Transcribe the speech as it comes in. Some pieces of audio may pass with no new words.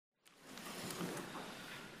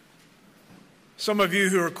Some of you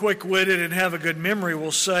who are quick-witted and have a good memory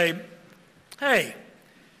will say, hey,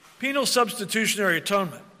 penal substitutionary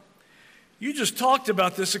atonement. You just talked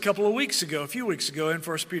about this a few weeks ago in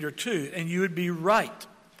 1 Peter 2, and you would be right.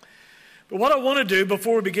 But what I want to do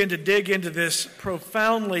before we begin to dig into this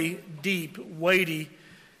profoundly deep, weighty,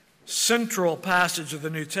 central passage of the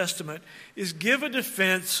New Testament is give a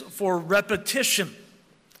defense for repetition.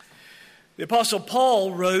 The Apostle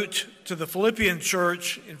Paul wrote to the Philippian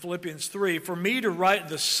church in Philippians 3, "For me to write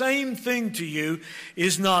the same thing to you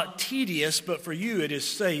is not tedious, but for you it is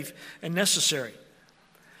safe and necessary."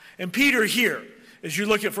 And Peter here, as you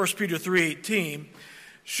look at 1 Peter 3:18,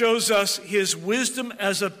 shows us his wisdom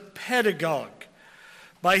as a pedagogue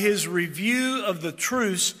by his review of the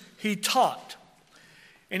truths he taught.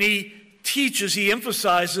 And he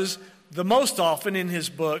emphasizes the most often in his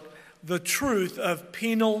book, the truth of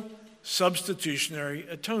penal substitutionary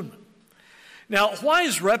atonement. Now, why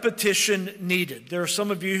is repetition needed? There are some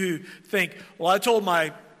of you who think, well, I told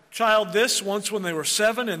my child this once when they were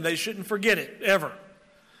 7 and they shouldn't forget it ever.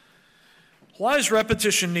 Why is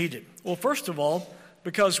repetition needed? Well, first of all,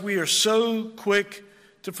 because we are so quick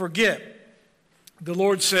to forget. The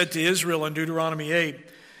Lord said to Israel in Deuteronomy 8,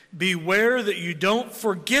 "Beware that you don't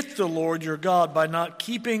forget the Lord your God by not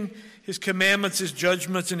keeping his commandments, his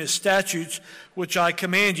judgments, and his statutes, which I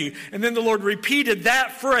command you." And then the Lord repeated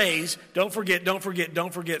that phrase, don't forget, don't forget,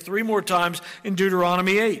 don't forget, 3 more times in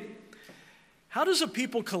Deuteronomy 8. How does a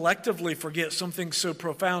people collectively forget something so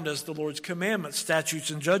profound as the Lord's commandments, statutes,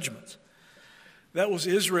 and judgments? That was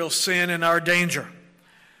Israel's sin and our danger.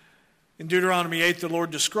 In Deuteronomy 8, the Lord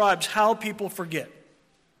describes how people forget.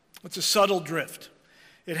 It's a subtle drift.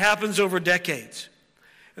 It happens over decades.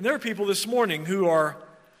 And there are people this morning who are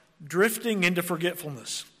drifting into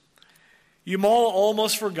forgetfulness. You've all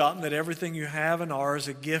almost forgotten that everything you have and are is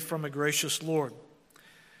a gift from a gracious Lord.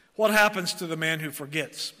 What happens to the man who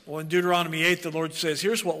forgets? Well, in Deuteronomy 8, the Lord says,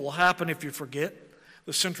 here's what will happen if you forget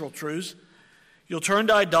the central truths. You'll turn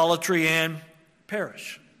to idolatry and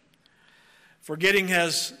perish. Forgetting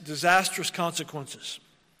has disastrous consequences.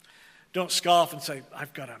 Don't scoff and say,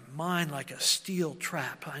 I've got a mind like a steel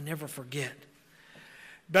trap. I never forget.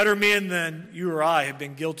 Better men than you or I have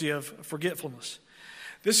been guilty of forgetfulness.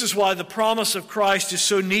 This is why the promise of Christ is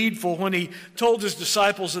so needful when he told his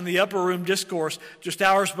disciples in the upper room discourse just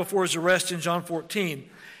hours before his arrest in John 14.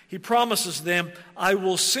 He promises them, I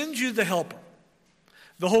will send you the Helper,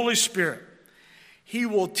 the Holy Spirit. He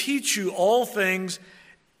will teach you all things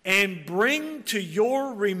and bring to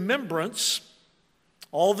your remembrance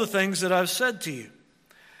all the things that I've said to you.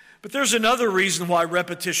 But there's another reason why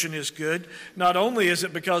repetition is good. Not only is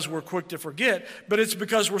it because we're quick to forget, but it's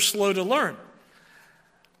because we're slow to learn.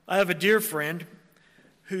 I have a dear friend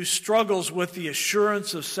who struggles with the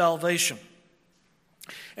assurance of salvation.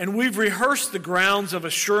 And we've rehearsed the grounds of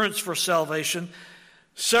assurance for salvation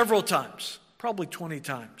several times, probably 20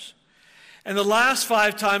 times. And the last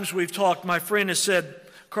 5 times we've talked, my friend has said,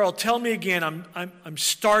 Carl, tell me again, I'm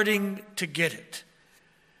starting to get it.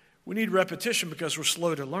 We need repetition because we're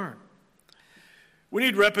slow to learn. We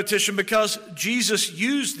need repetition because Jesus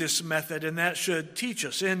used this method, and that should teach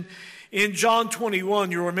us. In John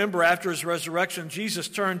 21, you'll remember after his resurrection, Jesus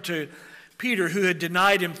turned to Peter, who had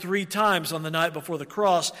denied him 3 times on the night before the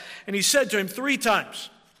cross, and he said to him 3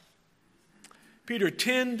 times, Peter,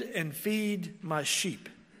 tend and feed my sheep.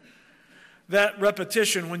 That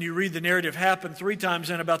repetition, when you read the narrative, happened 3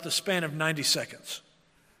 times in about the span of 90 seconds.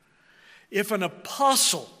 If an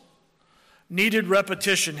apostle needed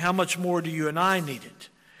repetition, how much more do you and I need it?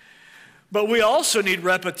 But we also need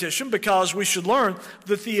repetition because we should learn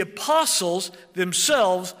that the apostles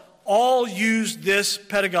themselves all used this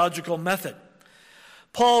pedagogical method.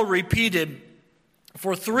 Paul repeated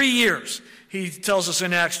for 3 years, he tells us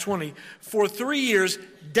in Acts 20, for 3 years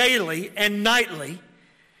daily and nightly,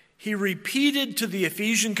 he repeated to the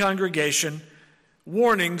Ephesian congregation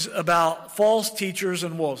warnings about false teachers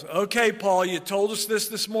and wolves. Okay, Paul, you told us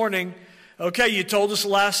this morning. Okay, you told us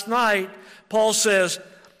last night. Paul says,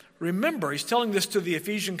 remember, he's telling this to the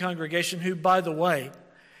Ephesian congregation who, by the way,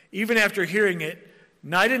 even after hearing it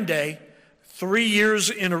night and day, 3 years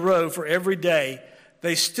in a row for every day,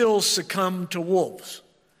 they still succumb to wolves.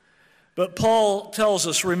 But Paul tells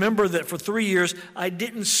us, remember that for 3 years, I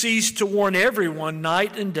didn't cease to warn everyone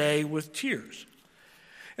night and day with tears.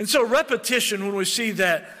 And so repetition, when we see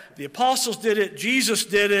that the apostles did it, Jesus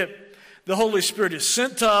did it, the Holy Spirit is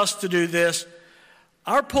sent to us to do this,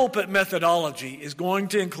 our pulpit methodology is going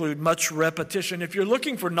to include much repetition. If you're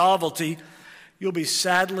looking for novelty, you'll be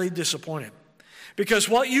sadly disappointed. Because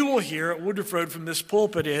what you will hear at Woodruff Road from this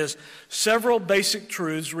pulpit is several basic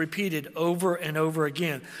truths repeated over and over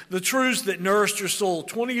again. The truths that nourished your soul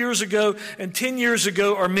 20 years ago and 10 years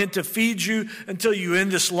ago are meant to feed you until you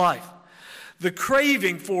end this life. The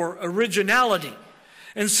craving for originality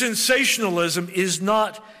and sensationalism is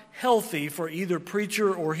not healthy for either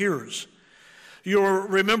preacher or hearers. You'll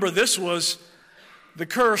remember this was the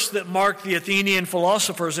curse that marked the Athenian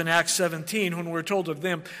philosophers in Acts 17 when we're told of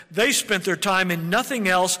them. They spent their time in nothing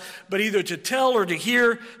else but either to tell or to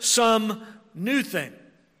hear some new thing.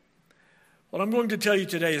 What I'm going to tell you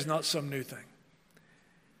today is not some new thing.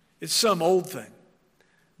 It's some old thing.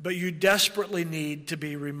 But you desperately need to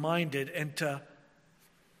be reminded and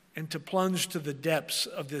to plunge to the depths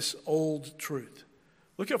of this old truth.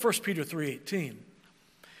 Look at 1 Peter 3:18.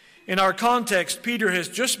 In our context, Peter has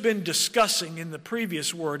just been discussing in the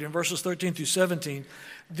previous word, in verses 13 through 17,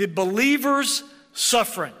 the believer's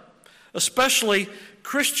suffering, especially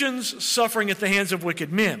Christians suffering at the hands of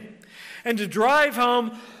wicked men. And to drive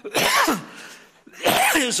home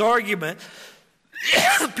his argument,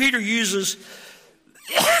 Peter uses,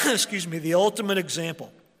 the ultimate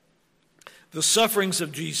example, the sufferings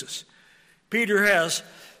of Jesus. Peter has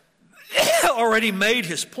already made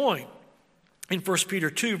his point in 1 Peter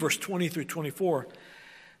 2, verse 20 through 24.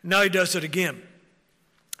 Now he does it again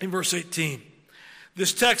in verse 18.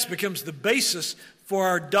 This text becomes the basis for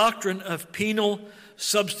our doctrine of penal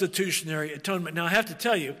substitutionary atonement. Now I have to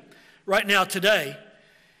tell you, right now today,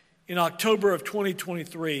 in October of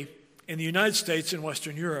 2023, in the United States and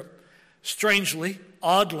Western Europe, strangely,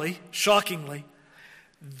 oddly, shockingly,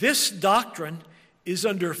 this doctrine is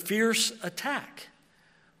under fierce attack.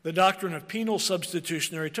 The doctrine of penal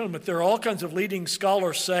substitutionary atonement. There are all kinds of leading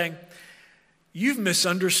scholars saying, you've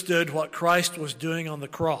misunderstood what Christ was doing on the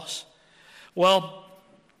cross. Well,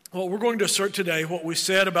 what we're going to assert today, what we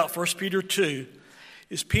said about 1 Peter 2,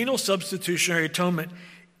 is penal substitutionary atonement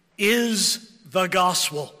is the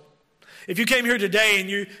gospel. If you came here today and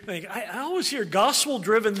you think, I always hear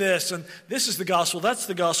gospel-driven this, and this is the gospel, that's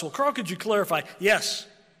the gospel. Carl, could you clarify? Yes.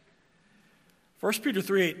 1 Peter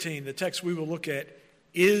 3:18, the text we will look at,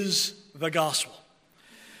 is the gospel.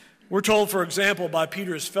 We're told, for example, by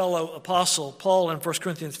Peter's fellow apostle, Paul, in 1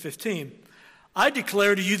 Corinthians 15, I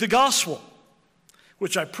declare to you the gospel,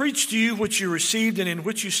 which I preached to you, which you received, and in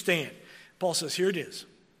which you stand. Paul says, here it is.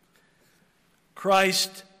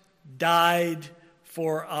 Christ died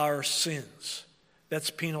for our sins. That's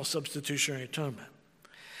penal substitutionary atonement.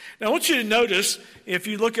 Now, I want you to notice, if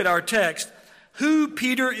you look at our text, who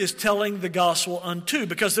Peter is telling the gospel unto.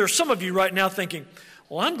 Because there are some of you right now thinking,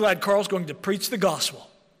 well, I'm glad Carl's going to preach the gospel.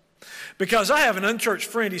 Because I have an unchurched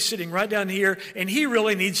friend, he's sitting right down here, and he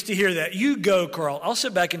really needs to hear that. You go, Carl. I'll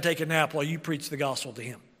sit back and take a nap while you preach the gospel to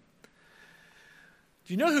him.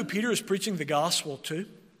 Do you know who Peter is preaching the gospel to?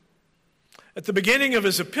 At the beginning of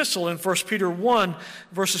his epistle in 1 Peter 1,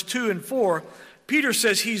 verses 2 and 4, Peter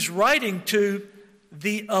says he's writing to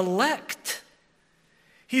the elect.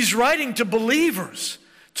 He's writing to believers,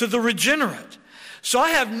 to the regenerate. So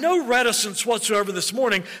I have no reticence whatsoever this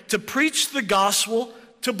morning to preach the gospel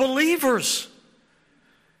to believers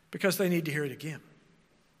because they need to hear it again.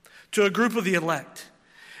 To a group of the elect.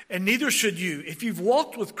 And neither should you. If you've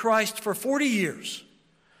walked with Christ for 40 years,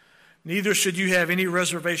 neither should you have any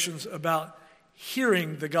reservations about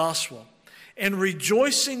hearing the gospel and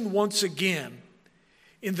rejoicing once again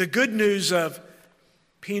in the good news of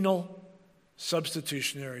penal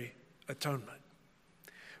substitutionary atonement.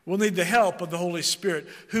 We'll need the help of the Holy Spirit,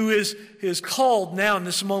 who is called now in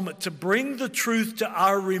this moment to bring the truth to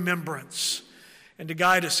our remembrance and to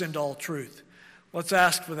guide us into all truth. Let's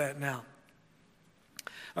ask for that now.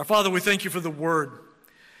 Our Father, we thank you for the Word,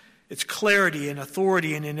 its clarity and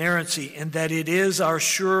authority and inerrancy, and that it is our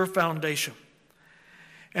sure foundation.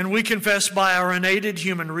 And we confess by our unaided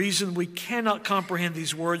human reason we cannot comprehend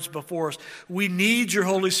these words before us. We need your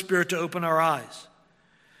Holy Spirit to open our eyes.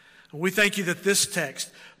 And we thank you that this text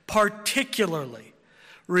particularly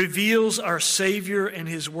reveals our Savior and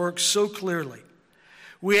his work so clearly.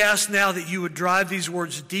 We ask now that you would drive these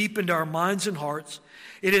words deep into our minds and hearts.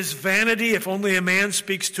 It is vanity if only a man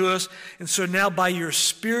speaks to us. And so now by your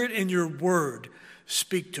Spirit and your word,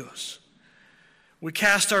 speak to us. We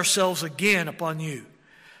cast ourselves again upon you,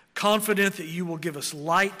 confident that you will give us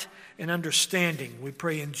light and understanding. We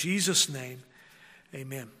pray in Jesus' name,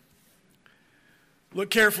 amen. Look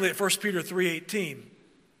carefully at 1 Peter 3:18.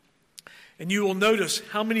 And you will notice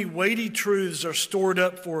how many weighty truths are stored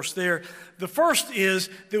up for us there. The first is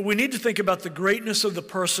that we need to think about the greatness of the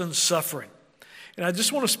person suffering. And I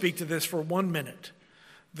just want to speak to this for 1 minute.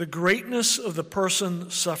 The greatness of the person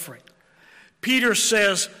suffering. Peter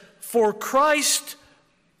says, "For Christ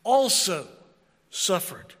also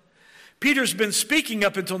suffered." Peter's been speaking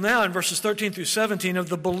up until now in verses 13 through 17 of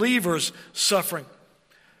the believer's suffering.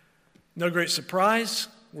 No great surprise.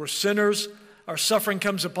 We're sinners. Our suffering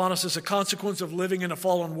comes upon us as a consequence of living in a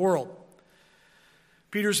fallen world.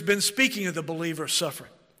 Peter's been speaking of the believer's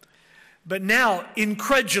suffering. But now,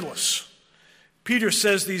 incredulous, Peter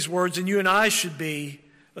says these words, and you and I should be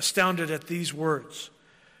astounded at these words.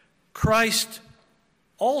 Christ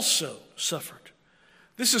also suffered.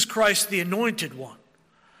 This is Christ the Anointed One.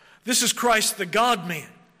 This is Christ the God-man.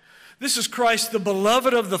 This is Christ the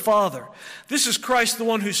beloved of the Father. This is Christ the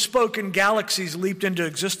one who spoke and galaxies leaped into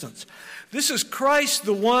existence. This is Christ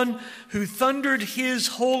the one who thundered his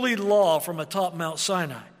holy law from atop Mount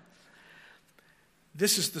Sinai.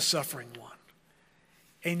 This is the suffering one.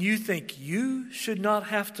 And you think you should not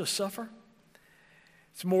have to suffer?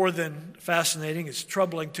 It's more than fascinating. It's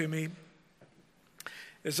troubling to me.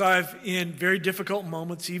 As I've, in very difficult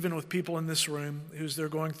moments, even with people in this room who's they're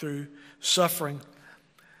going through suffering,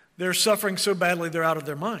 they're suffering so badly they're out of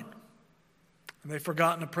their mind. And they've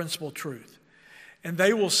forgotten a principal truth. And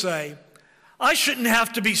they will say, I shouldn't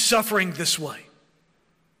have to be suffering this way.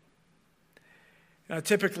 And I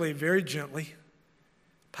typically, very gently,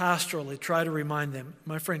 pastorally, try to remind them,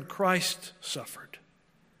 my friend, Christ suffered.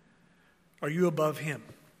 Are you above him?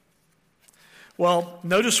 Well,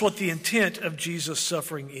 notice what the intent of Jesus'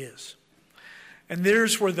 suffering is. And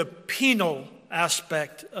there's where the penal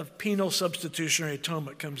aspect of penal substitutionary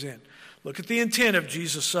atonement comes in. Look at the intent of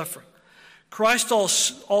Jesus' suffering. Christ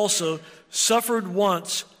also suffered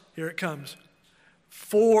once, here it comes,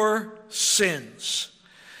 for sins.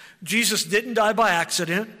 Jesus didn't die by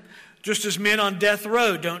accident, just as men on death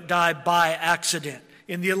row don't die by accident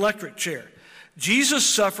in the electric chair. Jesus'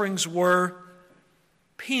 sufferings were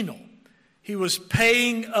penal. He was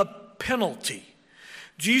paying a penalty.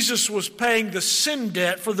 Jesus was paying the sin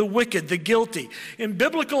debt for the wicked, the guilty. In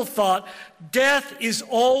biblical thought, death is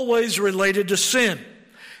always related to sin.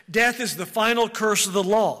 Death is the final curse of the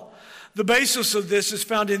law. The basis of this is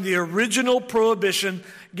found in the original prohibition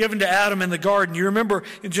given to Adam in the garden. You remember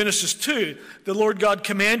in Genesis 2, the Lord God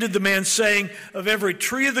commanded the man, saying, of every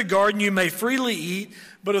tree of the garden you may freely eat,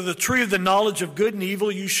 but of the tree of the knowledge of good and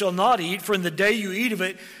evil you shall not eat, for in the day you eat of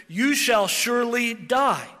it, you shall surely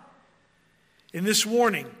die. In this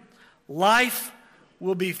warning, life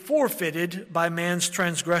will be forfeited by man's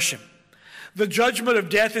transgression. The judgment of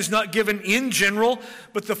death is not given in general,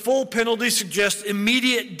 but the full penalty suggests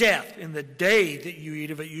immediate death. In the day that you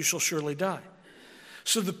eat of it, you shall surely die.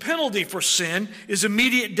 So the penalty for sin is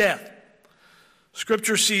immediate death.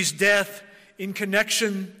 Scripture sees death in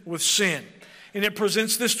connection with sin, and it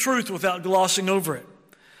presents this truth without glossing over it.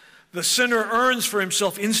 The sinner earns for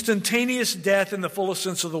himself instantaneous death in the fullest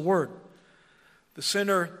sense of the word. The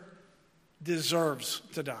sinner deserves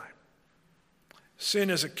to die.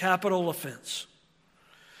 Sin is a capital offense.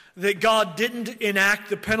 That God didn't enact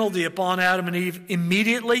the penalty upon Adam and Eve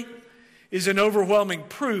immediately is an overwhelming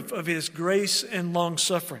proof of his grace and long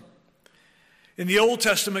suffering. In the Old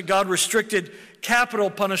Testament, God restricted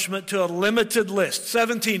capital punishment to a limited list,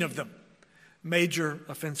 17 of them, major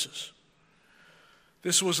offenses.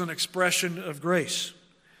 This was an expression of grace.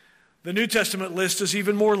 The New Testament list is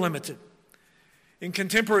even more limited. In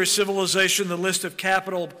contemporary civilization, the list of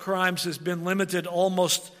capital crimes has been limited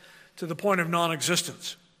almost to the point of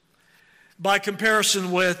non-existence. By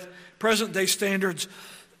comparison with present-day standards,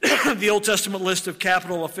 the Old Testament list of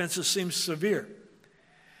capital offenses seems severe.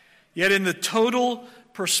 Yet in the total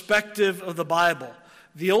perspective of the Bible,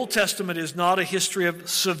 the Old Testament is not a history of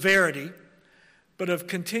severity, but of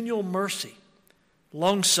continual mercy,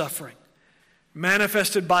 long-suffering,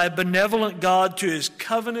 manifested by a benevolent God to his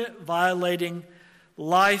covenant-violating,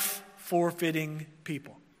 life-forfeiting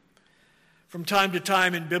people. From time to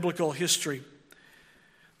time in biblical history,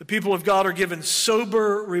 the people of God are given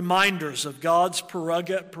sober reminders of God's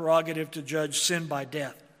prerogative to judge sin by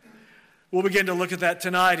death. We'll begin to look at that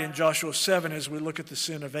tonight in Joshua 7 as we look at the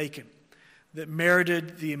sin of Achan that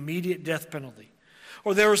merited the immediate death penalty.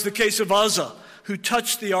 Or there was the case of Uzzah, who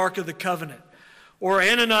touched the Ark of the Covenant, or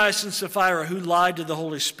Ananias and Sapphira, who lied to the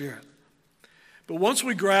Holy Spirit. But once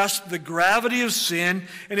we grasp the gravity of sin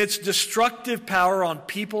and its destructive power on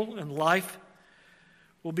people and life,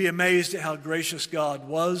 we'll be amazed at how gracious God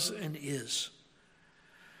was and is.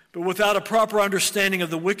 But without a proper understanding of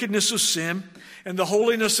the wickedness of sin and the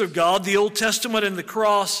holiness of God, the Old Testament and the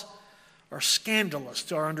cross are scandalous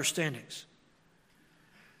to our understandings.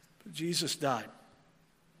 But Jesus died.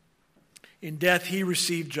 In death, he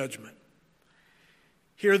received judgment.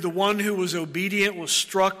 Here, the one who was obedient was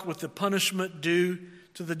struck with the punishment due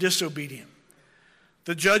to the disobedient.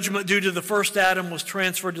 The judgment due to the first Adam was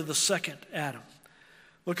transferred to the second Adam.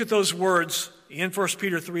 Look at those words in 1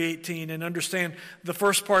 Peter 3:18 and understand the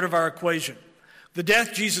first part of our equation. The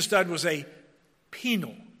death Jesus died was a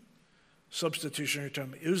penal substitutionary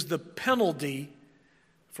atonement. It was the penalty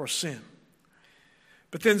for sin.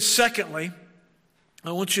 But then secondly,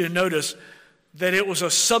 I want you to notice that it was a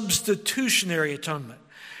substitutionary atonement.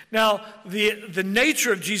 Now, the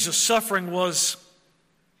nature of Jesus' suffering was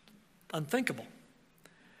unthinkable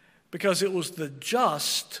because it was the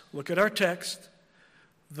just, look at our text,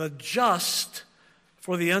 the just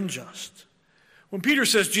for the unjust. When Peter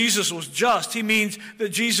says Jesus was just, he means that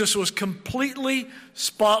Jesus was completely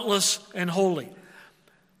spotless and holy.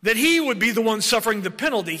 That he would be the one suffering the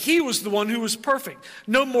penalty. He was the one who was perfect.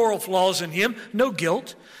 No moral flaws in him, no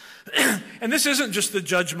guilt. And this isn't just the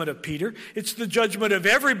judgment of Peter. It's the judgment of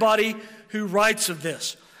everybody who writes of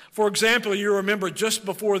this. For example, you remember just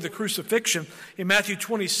before the crucifixion, in Matthew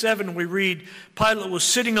 27, we read, Pilate was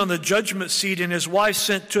sitting on the judgment seat and his wife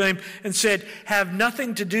sent to him and said, have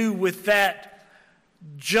nothing to do with that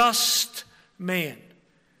just man,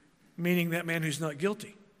 meaning that man who's not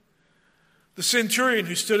guilty. The centurion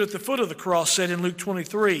who stood at the foot of the cross said in Luke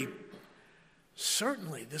 23,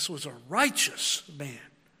 certainly this was a righteous man.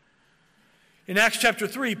 In Acts chapter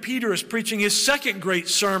 3, Peter is preaching his second great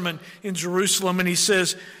sermon in Jerusalem, and he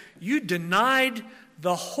says, you denied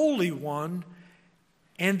the Holy One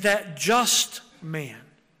and that just man.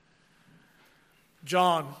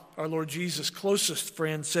 John, our Lord Jesus' closest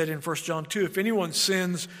friend, said in 1 John 2, if anyone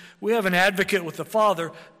sins, we have an advocate with the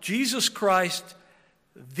Father, Jesus Christ,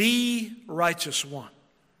 the righteous one.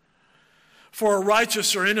 For a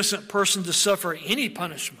righteous or innocent person to suffer any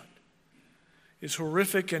punishment is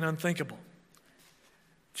horrific and unthinkable.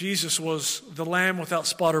 Jesus was the lamb without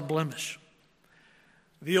spot or blemish.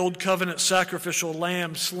 The old covenant sacrificial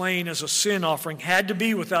lamb slain as a sin offering had to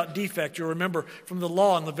be without defect, you'll remember from the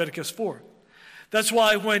law in Leviticus 4. That's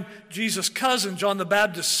why when Jesus' cousin, John the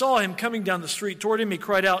Baptist, saw him coming down the street toward him, he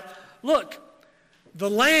cried out, look, the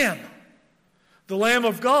Lamb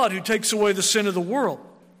of God who takes away the sin of the world.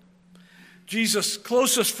 Jesus'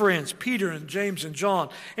 closest friends, Peter and James and John,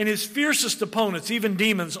 and his fiercest opponents, even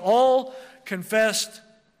demons, all confessed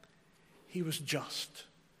he was just,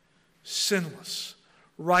 sinless,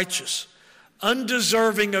 righteous,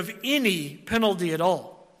 undeserving of any penalty at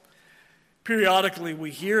all. Periodically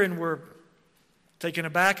we hear and we're taken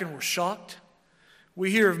aback and we're shocked.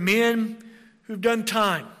 We hear of men who've done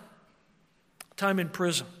time in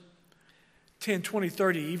prison. 10, 20,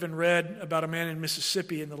 30, even read about a man in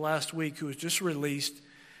Mississippi in the last week who was just released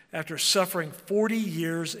after suffering 40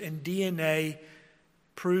 years and DNA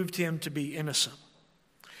proved him to be innocent.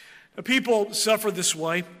 Now, people suffer this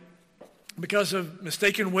way because of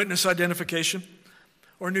mistaken witness identification,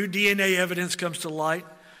 or new DNA evidence comes to light,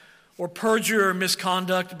 or perjury or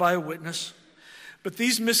misconduct by a witness. But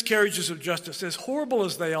these miscarriages of justice, as horrible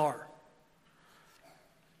as they are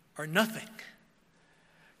nothing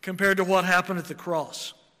compared to what happened at the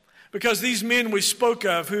cross. Because these men we spoke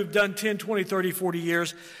of who've done 10, 20, 30, 40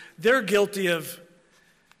 years, they're guilty of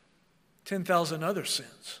 10,000 other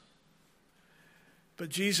sins. But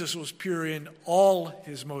Jesus was pure in all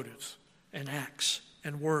his motives and acts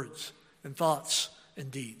and words and thoughts and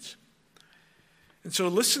deeds. And so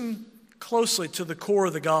listen closely to the core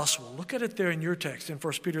of the gospel. Look at it there in your text in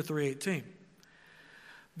 1 Peter 3:18.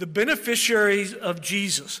 The beneficiaries of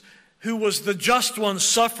Jesus, who was the just one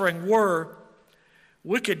suffering, were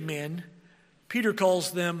wicked men. Peter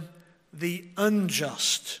calls them the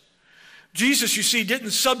unjust. Jesus, you see,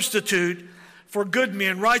 didn't substitute for good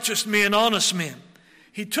men, righteous men, honest men.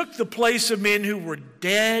 He took the place of men who were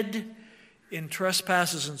dead in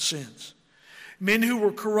trespasses and sins. Men who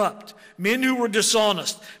were corrupt, men who were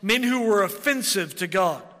dishonest, men who were offensive to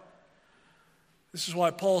God. This is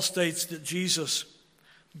why Paul states that Jesus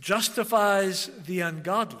justifies the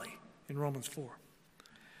ungodly in Romans 4.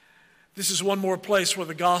 This is one more place where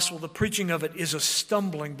the gospel, the preaching of it, is a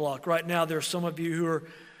stumbling block. Right now, there are some of you who are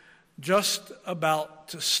just about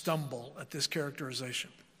to stumble at this characterization.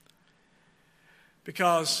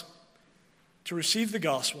 Because to receive the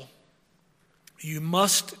gospel, you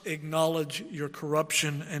must acknowledge your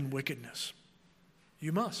corruption and wickedness.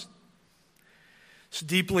 You must. It's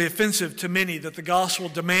deeply offensive to many that the gospel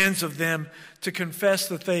demands of them to confess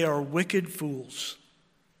that they are wicked fools,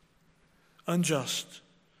 unjust,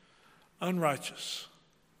 unrighteous,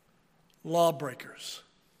 lawbreakers,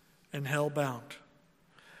 and hell-bound.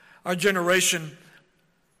 Our generation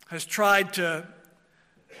has tried to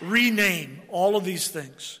rename all of these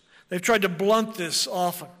things. They've tried to blunt this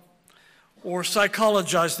often. or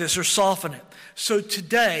psychologize this or soften it. So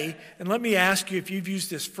today, and let me ask you, if you've used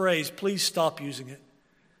this phrase, please stop using it.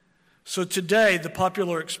 So today, the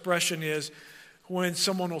popular expression is when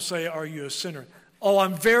someone will say, "Are you a sinner?" "Oh,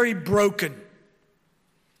 I'm very broken."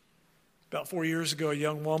 About 4 years ago, a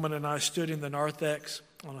young woman and I stood in the narthex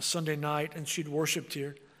on a Sunday night, and she'd worshiped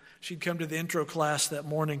here. She'd come to the intro class that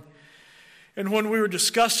morning. And when we were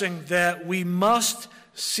discussing that we must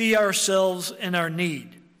see ourselves in our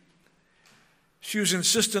need, she was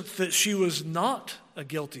insistent that she was not a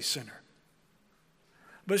guilty sinner.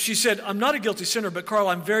 But she said, "I'm not a guilty sinner, but Carl,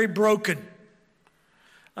 I'm very broken."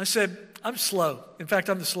 I said, "I'm slow. In fact,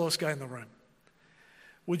 I'm the slowest guy in the room.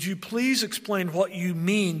 Would you please explain what you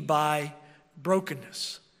mean by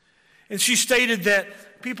brokenness?" And she stated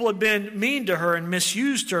that people had been mean to her and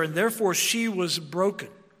misused her, and therefore she was broken.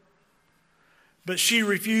 But she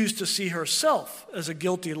refused to see herself as a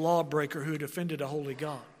guilty lawbreaker who had offended a holy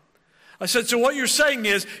God. I said, "So what you're saying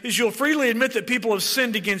is you'll freely admit that people have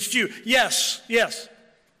sinned against you." "Yes, yes.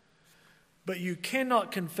 But you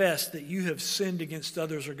cannot confess that you have sinned against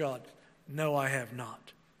others or God." "No, I have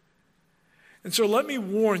not." And so let me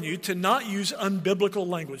warn you to not use unbiblical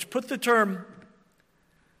language. Put the term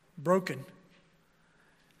broken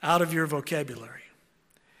out of your vocabulary.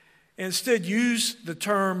 Instead, use the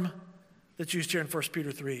term that's used here in 1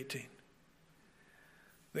 Peter 3:18.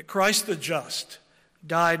 That Christ the just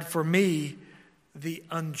died for me, the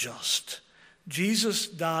unjust. Jesus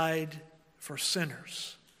died for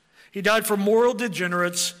sinners. He died for moral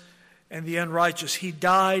degenerates and the unrighteous. He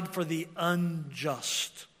died for the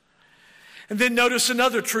unjust. And then notice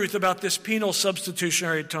another truth about this penal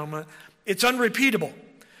substitutionary atonement. It's unrepeatable.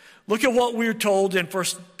 Look at what we're told in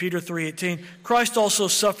 1 Peter 3:18. Christ also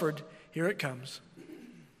suffered, here it comes,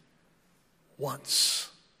 once.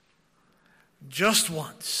 Just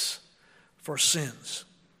once. For sins.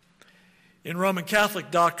 In Roman Catholic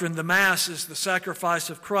doctrine, the Mass is the sacrifice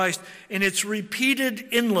of Christ, and it's repeated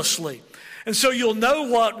endlessly. And so you'll know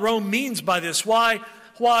what Rome means by this, why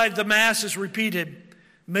the Mass is repeated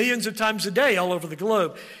millions of times a day all over the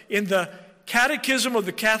globe. In the Catechism of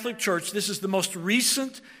the Catholic Church, this is the most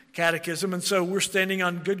recent catechism, and so we're standing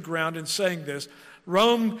on good ground in saying this.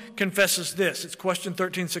 Rome confesses this. It's question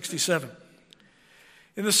 1367.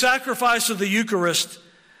 In the sacrifice of the Eucharist,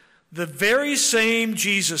 the very same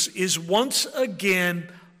Jesus is once again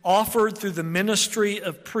offered through the ministry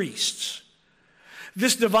of priests.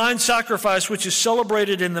 This divine sacrifice, which is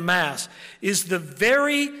celebrated in the Mass, is the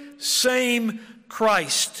very same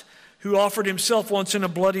Christ who offered himself once in a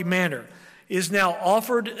bloody manner, is now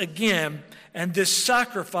offered again, and this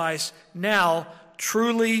sacrifice now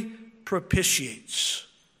truly propitiates.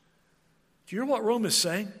 Do you hear what Rome is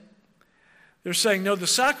saying? They're saying, no, the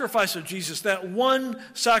sacrifice of Jesus, that one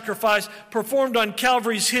sacrifice performed on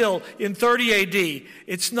Calvary's Hill in 30 AD,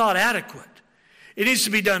 it's not adequate. It needs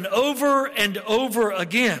to be done over and over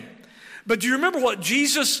again. But do you remember what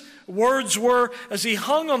Jesus' words were as he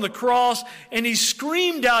hung on the cross and he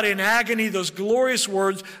screamed out in agony those glorious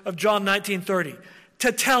words of John 19:30,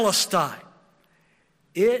 "Tetelestai,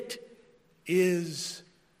 it is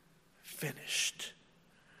finished."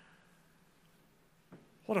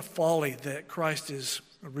 What a folly that Christ is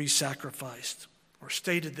re-sacrificed, or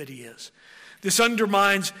stated that he is. This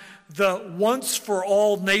undermines the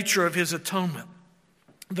once-for-all nature of his atonement.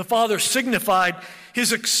 The Father signified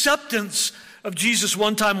his acceptance of Jesus'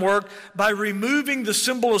 one-time work by removing the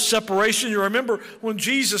symbol of separation. You remember when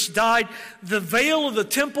Jesus died, the veil of the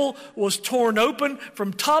temple was torn open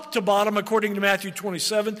from top to bottom, according to Matthew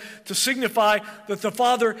 27, to signify that the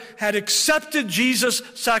Father had accepted Jesus'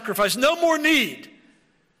 sacrifice. No more need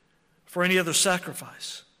for any other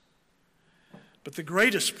sacrifice. But the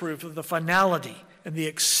greatest proof of the finality and the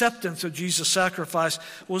acceptance of Jesus' sacrifice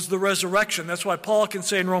was the resurrection. That's why Paul can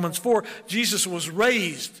say in Romans 4, Jesus was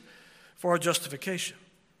raised for our justification.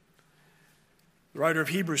 The writer of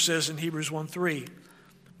Hebrews says in Hebrews 1:3,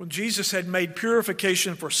 when Jesus had made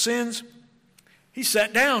purification for sins, he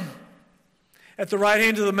sat down at the right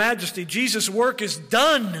hand of the Majesty. Jesus' work is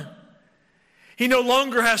done. He no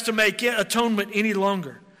longer has to make atonement any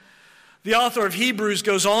longer. The author of Hebrews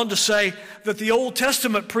goes on to say that the Old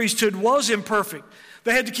Testament priesthood was imperfect.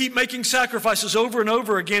 They had to keep making sacrifices over and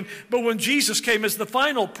over again. But when Jesus came as the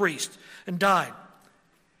final priest and died,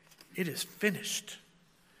 it is finished.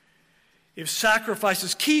 If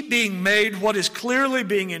sacrifices keep being made, what is clearly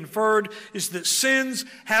being inferred is that sins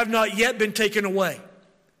have not yet been taken away.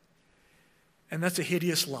 And that's a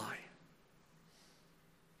hideous lie.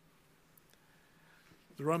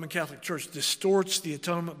 The Roman Catholic Church distorts the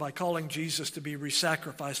atonement by calling Jesus to be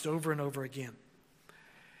re-sacrificed over and over again.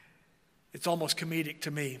 It's almost comedic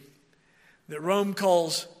to me that Rome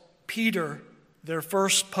calls Peter their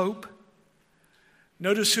first pope.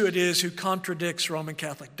 Notice who it is who contradicts Roman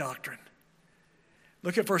Catholic doctrine.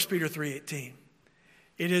 Look at 1 Peter 3:18.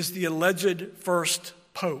 It is the alleged first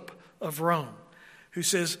pope of Rome who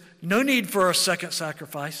says, no need for a second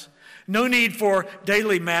sacrifice, no need for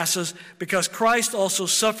daily masses, because Christ also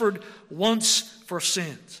suffered once for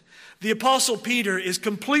sins. The Apostle Peter is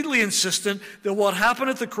completely insistent that what happened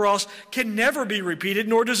at the cross can never be repeated,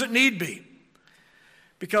 nor does it need be.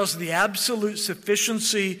 Because of the absolute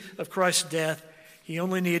sufficiency of Christ's death, he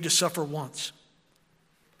only needed to suffer once.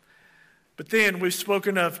 But then we've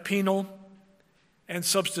spoken of penal and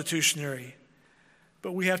substitutionary,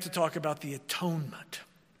 but we have to talk about the atonement.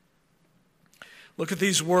 Look at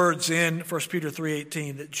these words in 1 Peter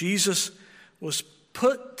 3:18, that Jesus was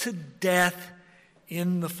put to death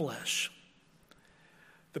in the flesh.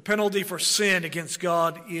 The penalty for sin against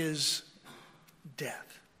God is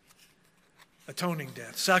death, atoning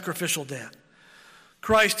death, sacrificial death.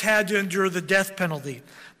 Christ had to endure the death penalty.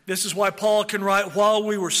 This is why Paul can write, while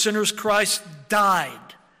we were sinners, Christ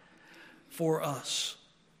died for us.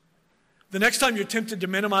 The next time you're tempted to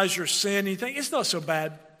minimize your sin, you think, it's not so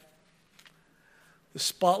bad. The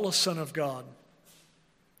spotless Son of God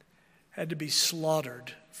had to be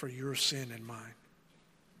slaughtered for your sin and mine.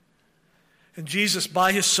 And Jesus,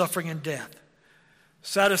 by his suffering and death,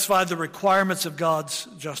 satisfied the requirements of God's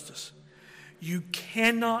justice. You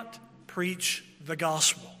cannot preach the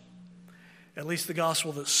gospel, at least the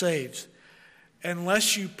gospel that saves,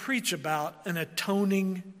 unless you preach about an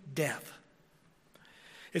atoning death.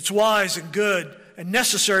 It's wise and good and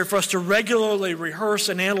necessary for us to regularly rehearse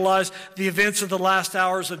and analyze the events of the last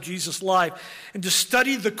hours of Jesus' life and to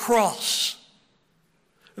study the cross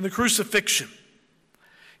and the crucifixion.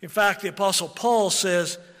 In fact, the Apostle Paul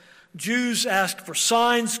says, Jews ask for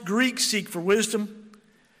signs, Greeks seek for wisdom,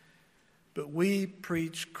 but we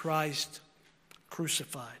preach Christ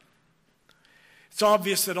crucified. It's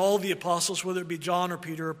obvious that all the apostles, whether it be John or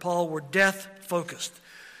Peter or Paul, were death-focused.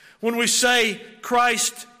 When we say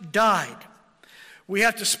Christ died, we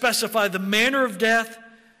have to specify the manner of death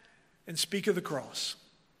and speak of the cross.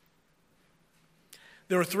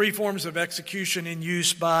 There were three forms of execution in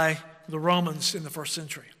use by the Romans in the first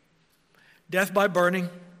century: death by burning,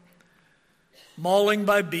 mauling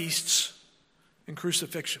by beasts, and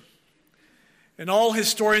crucifixion. And all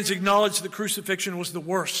historians acknowledge that crucifixion was the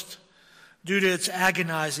worst due to its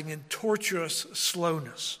agonizing and tortuous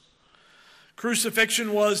slowness.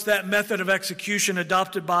 Crucifixion was that method of execution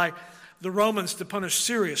adopted by the Romans to punish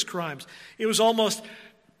serious crimes. It was almost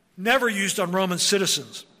never used on Roman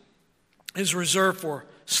citizens. It was reserved for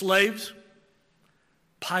slaves,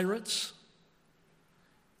 pirates,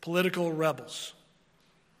 political rebels.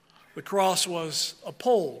 The cross was a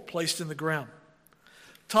pole placed in the ground,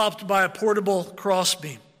 topped by a portable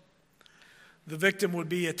crossbeam. The victim would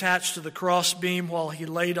be attached to the crossbeam while he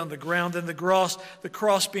laid on the ground. Then the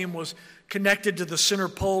crossbeam was connected to the center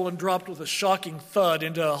pole and dropped with a shocking thud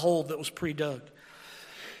into a hole that was pre-dug.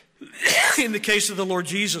 In the case of the Lord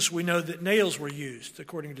Jesus, we know that nails were used,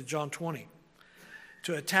 according to John 20,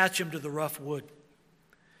 to attach him to the rough wood.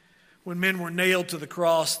 When men were nailed to the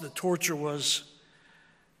cross, the torture was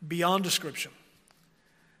beyond description,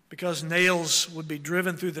 because nails would be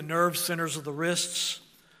driven through the nerve centers of the wrists,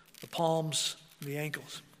 the palms, and the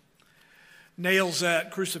ankles. Nails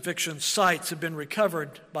at crucifixion sites have been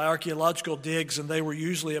recovered by archaeological digs, and they were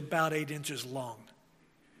usually about 8 inches long.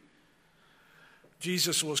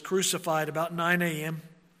 Jesus was crucified about 9 a.m.,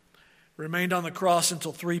 remained on the cross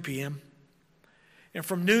until 3 p.m., and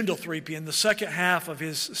from noon till 3 p.m., the second half of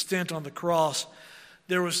his stint on the cross,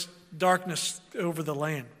 there was darkness over the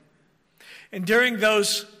land. And during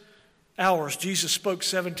those hours, Jesus spoke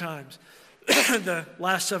 7 times. The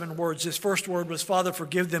last 7 words, his first word was, Father,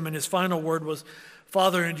 forgive them, and his final word was,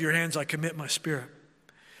 Father, into your hands I commit my spirit.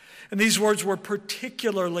 And these words were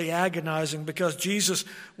particularly agonizing because Jesus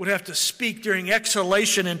would have to speak during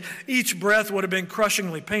exhalation, and each breath would have been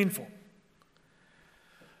crushingly painful.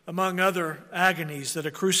 Among other agonies that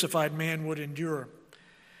a crucified man would endure,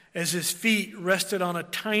 as his feet rested on a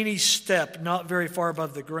tiny step not very far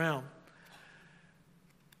above the ground.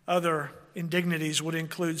 Other indignities would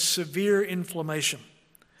include severe inflammation,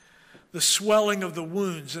 the swelling of the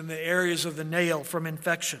wounds in the areas of the nail from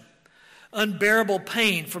infection, unbearable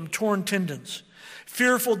pain from torn tendons,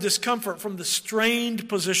 fearful discomfort from the strained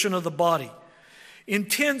position of the body,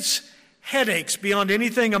 intense headaches beyond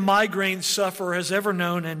anything a migraine sufferer has ever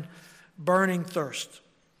known, and burning thirst.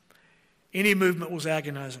 Any movement was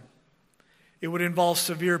agonizing. It would involve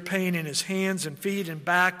severe pain in his hands and feet and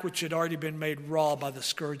back, which had already been made raw by the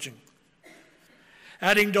scourging.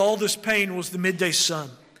 Adding to all this pain was the midday sun,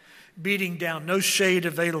 beating down, no shade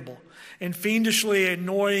available, and fiendishly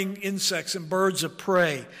annoying insects and birds of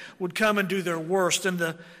prey would come and do their worst, and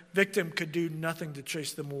the victim could do nothing to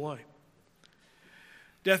chase them away.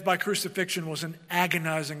 Death by crucifixion was an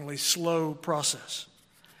agonizingly slow process.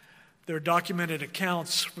 There are documented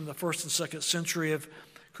accounts from the 1st and 2nd century of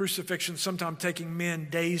crucifixion, sometimes taking men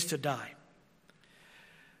days to die.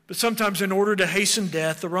 But sometimes, in order to hasten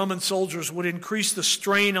death, the Roman soldiers would increase the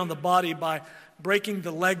strain on the body by breaking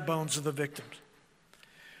the leg bones of the victims.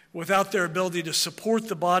 Without their ability to support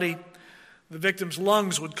the body, the victim's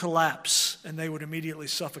lungs would collapse and they would immediately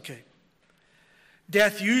suffocate.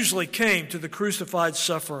 Death usually came to the crucified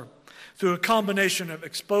sufferer through a combination of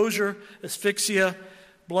exposure, asphyxia,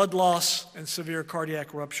 blood loss, and severe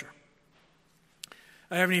cardiac rupture.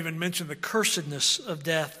 I haven't even mentioned the cursedness of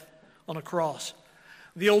death on a cross.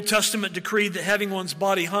 The Old Testament decreed that having one's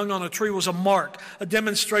body hung on a tree was a mark, a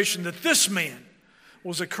demonstration that this man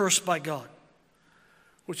was accursed by God,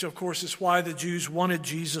 which of course is why the Jews wanted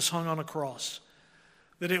Jesus hung on a cross,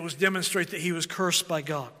 that it was demonstrate that he was cursed by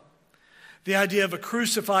God. The idea of a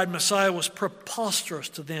crucified Messiah was preposterous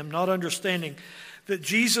to them, not understanding that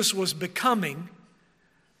Jesus was becoming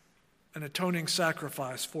an atoning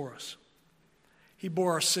sacrifice for us. He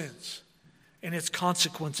bore our sins and its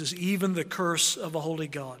consequences, even the curse of a holy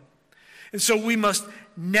God. And so we must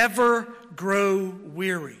never grow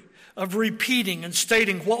weary of repeating and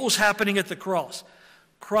stating what was happening at the cross.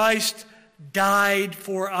 Christ died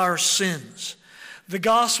for our sins. The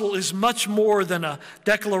gospel is much more than a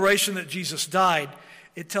declaration that Jesus died.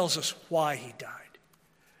 It tells us why he died.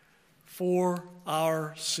 For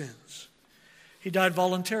our sins. He died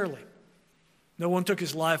voluntarily. No one took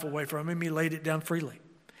his life away from him. He laid it down freely.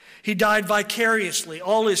 He died vicariously.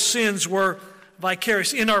 All his sins were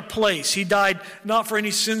vicarious in our place. He died not for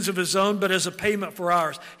any sins of his own, but as a payment for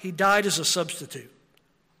ours. He died as a substitute.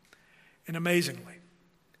 And amazingly,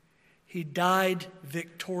 he died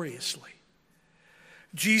victoriously.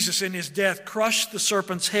 Jesus in his death crushed the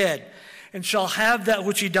serpent's head and shall have that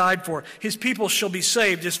which he died for. His people shall be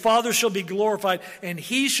saved. His Father shall be glorified, and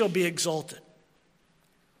he shall be exalted.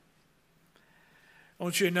 I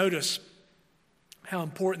want you to notice how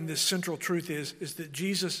important this central truth is that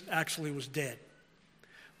Jesus actually was dead.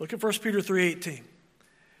 Look at 1 Peter 3:18.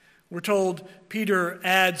 We're told Peter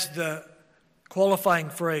adds the qualifying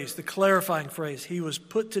phrase, the clarifying phrase, he was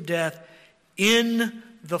put to death in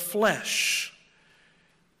the flesh.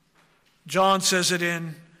 John says it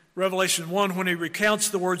in Revelation 1 when he recounts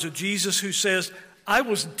the words of Jesus who says, I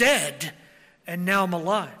was dead and now I'm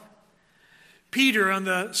alive. Peter on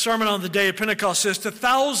the sermon on the day of Pentecost says to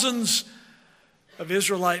thousands of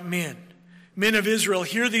Israelite men of Israel,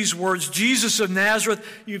 hear these words, Jesus of Nazareth,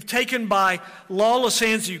 you've taken by lawless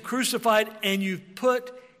hands, you crucified, and you've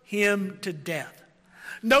put him to death.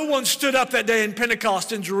 No one stood up that day in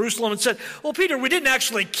Pentecost in Jerusalem and said, well, Peter, we didn't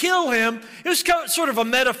actually kill him. It was sort of a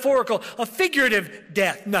metaphorical, a figurative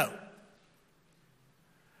death. No.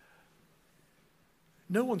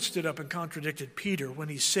 No one stood up and contradicted Peter when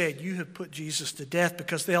he said, you have put Jesus to death,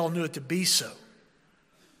 because they all knew it to be so.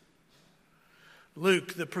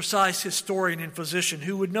 Luke, the precise historian and physician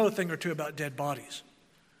who would know a thing or two about dead bodies,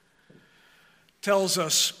 tells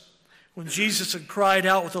us when Jesus had cried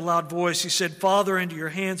out with a loud voice, he said, Father, into your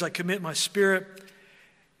hands I commit my spirit.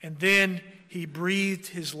 And then he breathed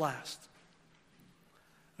his last.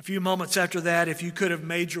 A few moments after that, if you could have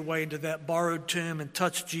made your way into that borrowed tomb and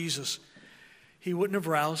touched Jesus, he wouldn't have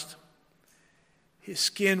roused. His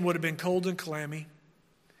skin would have been cold and clammy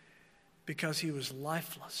because he was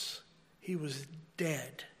lifeless. He was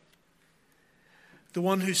dead. The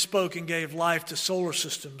one who spoke and gave life to solar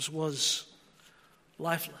systems was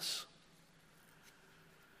lifeless.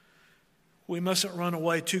 We mustn't run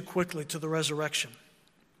away too quickly to the resurrection,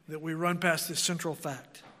 that we run past this central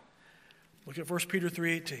fact. Look at 1 Peter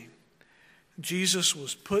 3:18. Jesus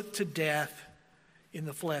was put to death in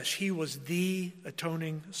the flesh. He was the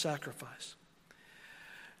atoning sacrifice.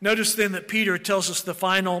 Notice then that Peter tells us the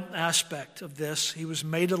final aspect of this. He was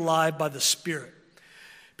made alive by the Spirit.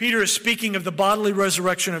 Peter is speaking of the bodily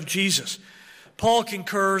resurrection of Jesus. Paul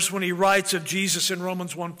concurs when he writes of Jesus in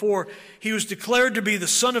Romans 1:4. He was declared to be the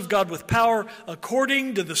Son of God with power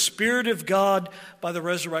according to the Spirit of God by the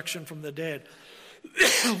resurrection from the dead.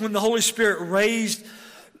 When the Holy Spirit raised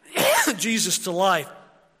Jesus to life,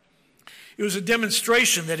 it was a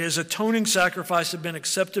demonstration that his atoning sacrifice had been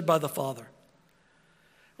accepted by the Father.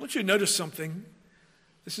 I want you to notice something.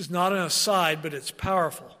 This is not an aside, but it's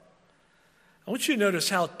powerful. I want you to notice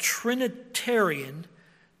how Trinitarian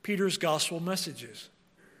Peter's gospel message is.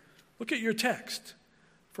 Look at your text,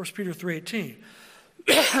 1 Peter 3:18.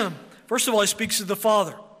 First of all, he speaks of the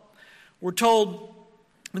Father. We're told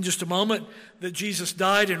in just a moment that Jesus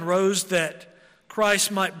died and rose that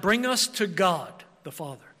Christ might bring us to God, the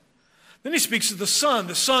Father. Then he speaks of the Son.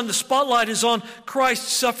 The spotlight is on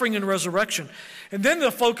Christ's suffering and resurrection. And then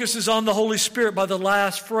the focus is on the Holy Spirit by the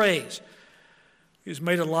last phrase. He is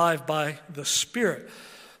made alive by the Spirit.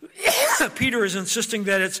 Peter is insisting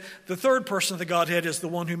that it's the third person of the Godhead is the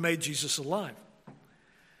one who made Jesus alive.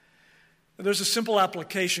 There's a simple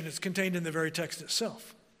application. It's contained in the very text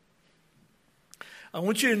itself. I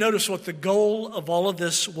want you to notice what the goal of all of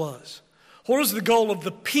this was. What was the goal of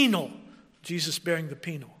the penal? Jesus bearing the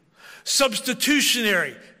penal.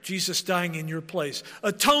 Substitutionary, Jesus dying in your place.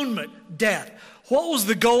 Atonement, death. What was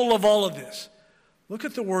the goal of all of this? Look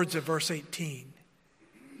at the words of verse 18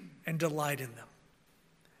 and delight in them.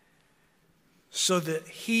 So that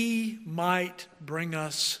he might bring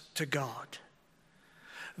us to God.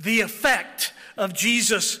 The effect of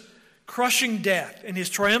Jesus' crushing death and his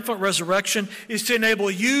triumphant resurrection is to enable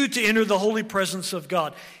you to enter the holy presence of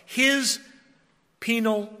God. His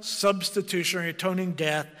penal, substitutionary, atoning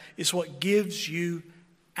death is what gives you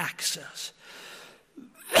access.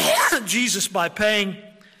 Jesus, by paying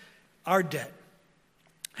our debt,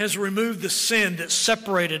 has removed the sin that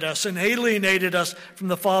separated us and alienated us from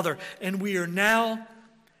the Father, and we are now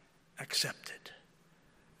accepted,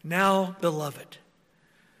 now beloved.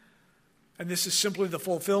 And this is simply the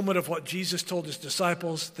fulfillment of what Jesus told his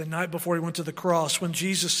disciples the night before he went to the cross, when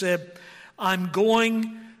Jesus said, I'm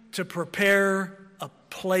going to prepare a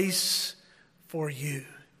place for you.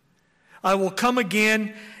 I will come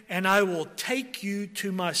again and I will take you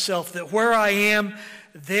to myself, that where I am,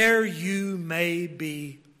 there you may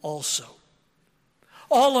be also.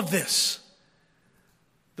 All of this,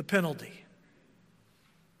 the penalty,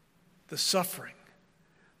 the suffering,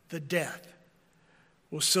 the death,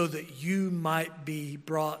 was so that you might be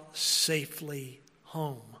brought safely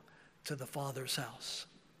home to the Father's house.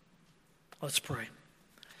 Let's pray.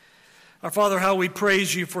 Our Father, how we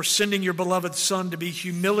praise you for sending your beloved Son to be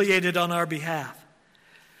humiliated on our behalf,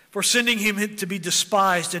 for sending him to be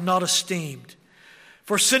despised and not esteemed,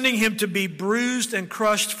 for sending him to be bruised and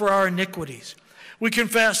crushed for our iniquities. We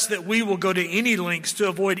confess that we will go to any lengths to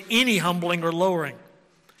avoid any humbling or lowering.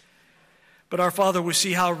 But our Father, we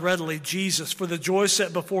see how readily Jesus, for the joy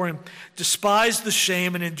set before him, despised the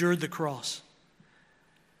shame and endured the cross.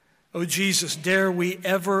 O Jesus, dare we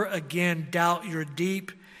ever again doubt your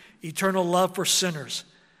deep, eternal love for sinners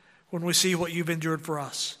when we see what you've endured for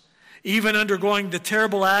us, even undergoing the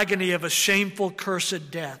terrible agony of a shameful,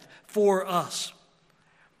 cursed death for us.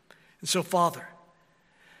 And so, Father,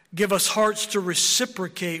 give us hearts to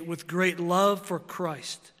reciprocate with great love for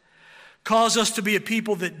Christ. Cause us to be a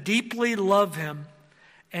people that deeply love him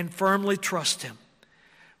and firmly trust him.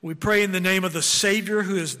 We pray in the name of the Savior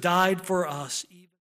who has died for us.